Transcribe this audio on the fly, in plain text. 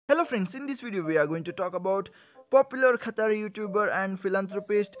Hello friends, in this video we are going to talk about popular Qatari YouTuber and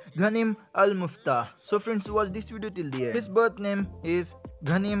philanthropist Ghanim Al Muftah. So friends, watch this video till the end. His birth name is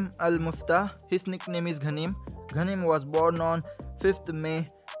Ghanim Al Muftah. His nickname is Ghanim. Ghanim was born on 5th May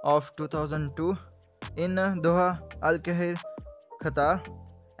of 2002 in Doha, Al Kahir, Qatar,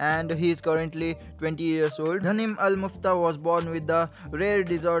 and he is currently 20 years old. Ghanim Al Muftah was born with the rare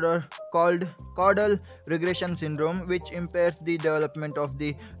disorder called caudal regression syndrome, which impairs the development of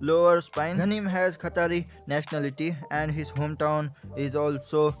the lower spine. Ghanim has Qatari nationality and his hometown is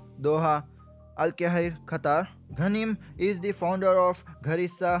also Doha, Al Kahir, Qatar. Ghanim is the founder of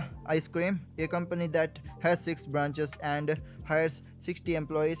Gharissa Ice Cream, a company that has 6 branches and hires 60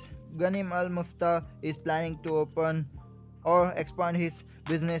 employees. Ghanim Al Muftah is planning to open or expand his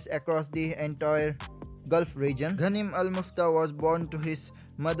business across the entire Gulf region. Ghanim Al Muftah was born to his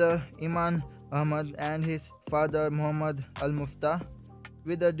mother Iman Ahmad and his father Muhammad Al Muftah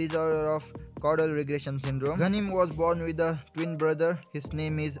with a disorder of caudal regression syndrome. Ghanim was born with a twin brother. His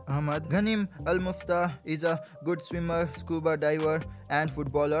name is Ahmad. Ghanim Al Muftah is a good swimmer, scuba diver and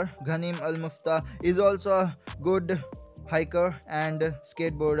footballer. Ghanim Al Muftah is also a good hiker and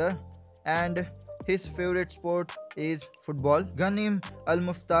skateboarder, and his favorite sport is football. Ghanim Al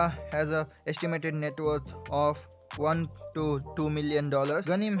Muftah has an estimated net worth of $1 to $2 million.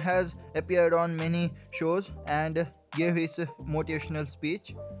 Ghanim has appeared on many shows and gave his motivational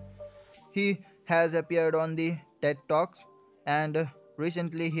speech. He has appeared on the TED Talks, and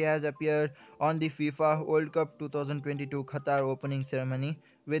recently he has appeared on the FIFA World Cup 2022 Qatar opening ceremony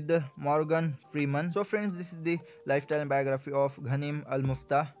with Morgan Freeman. So friends, this is the lifestyle and biography of Ghanim Al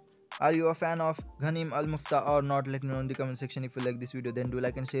Muftah. Are you a fan of Ghanim Al Muftah or not? Let me know in the comment section. If you like this video, then do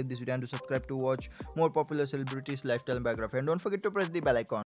like and share this video, and to subscribe to watch more popular celebrities lifestyle and biography, and don't forget to press the bell icon.